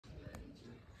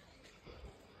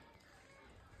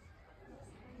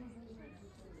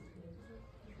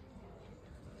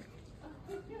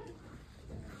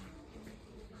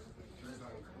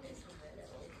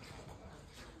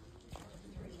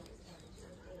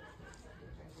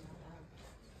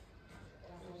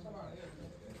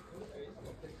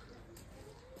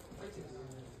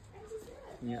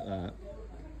looking at that.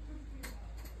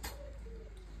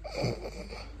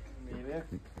 Amelia.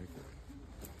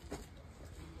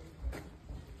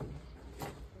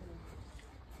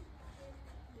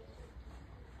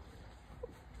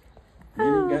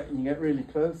 You can get really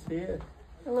close here.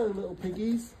 Hello, little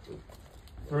piggies.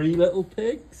 3 little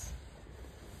pigs.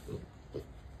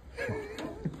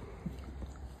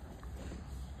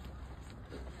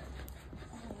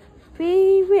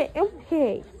 3 little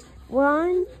pigs.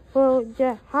 1 for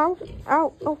the house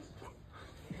out of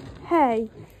hay.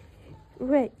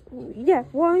 Wait, yeah,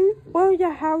 1 for the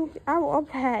house out of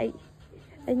hay.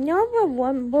 Another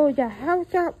 1 for the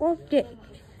house out of ditch.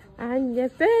 And the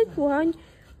 3rd one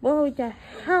for the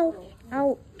house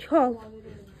out of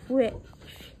rich.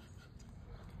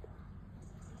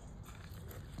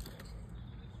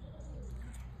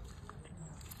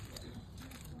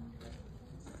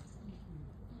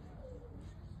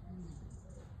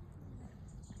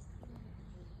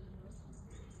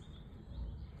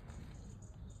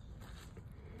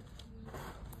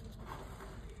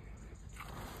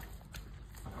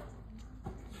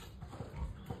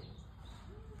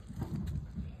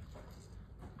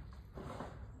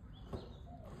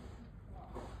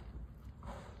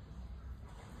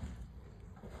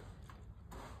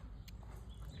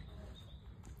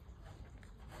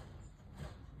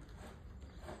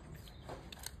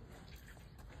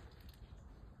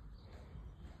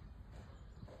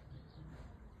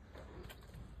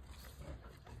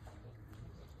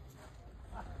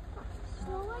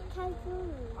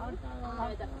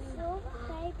 So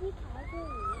baby kangaroo.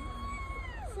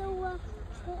 So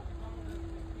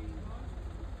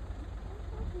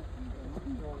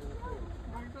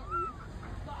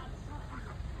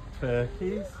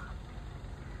Turkeys.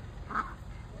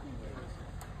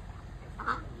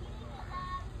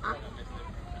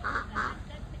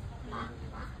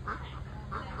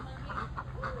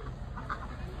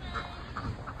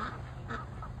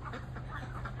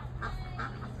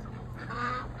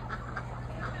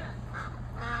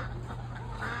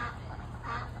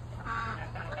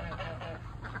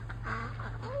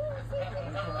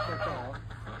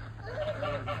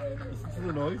 Listen to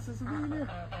the noises, Amelia.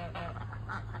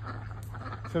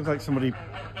 Sounds like somebody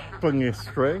pulling a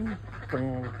string.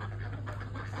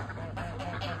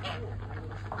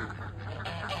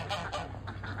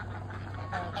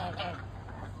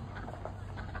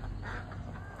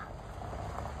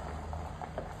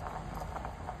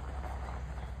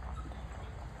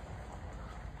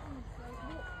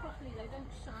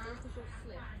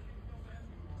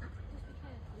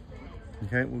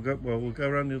 Okay, we'll go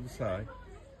around the other side.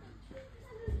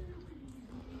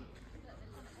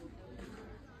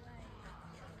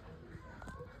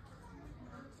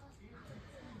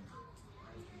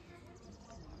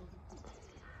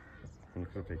 Look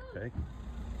at a big pig.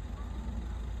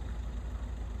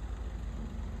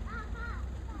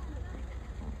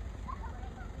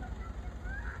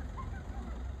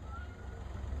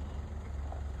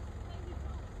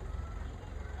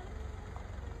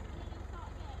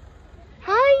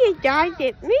 Hi guys,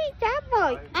 it's me, that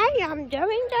boy. I am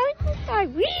doing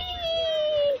the wee.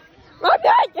 I'm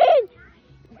not in.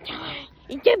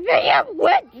 It's a video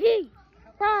ready.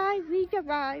 Bye, we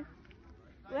survive.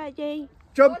 Ready.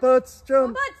 Jump, Buds,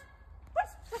 jump!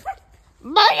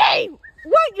 Money!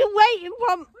 What are you waiting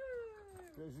for?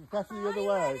 It's better the other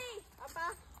way.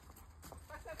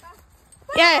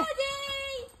 Yeah.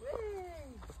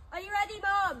 Are you ready,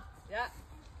 Mum? Yeah.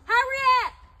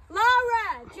 Harriet,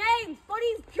 Laura, James,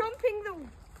 Buddy's jumping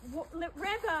the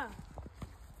river.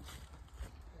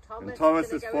 And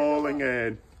Thomas is falling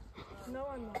in. No,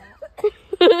 I'm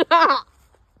not.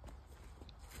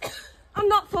 I'm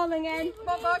not falling in. Come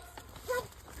on, Bugs.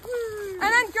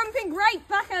 And I'm jumping right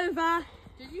back over.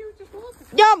 did you just walk?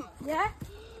 Jump! Yeah?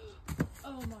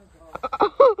 Oh my god.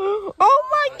 Oh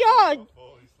my god!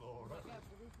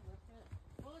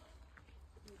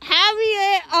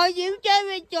 Harriet, are you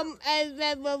going to jump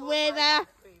over the river?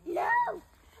 No!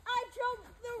 I jumped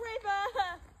the river.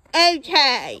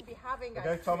 Okay.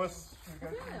 Okay, Thomas.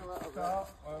 Start.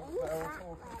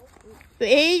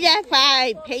 3 to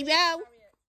 5 people.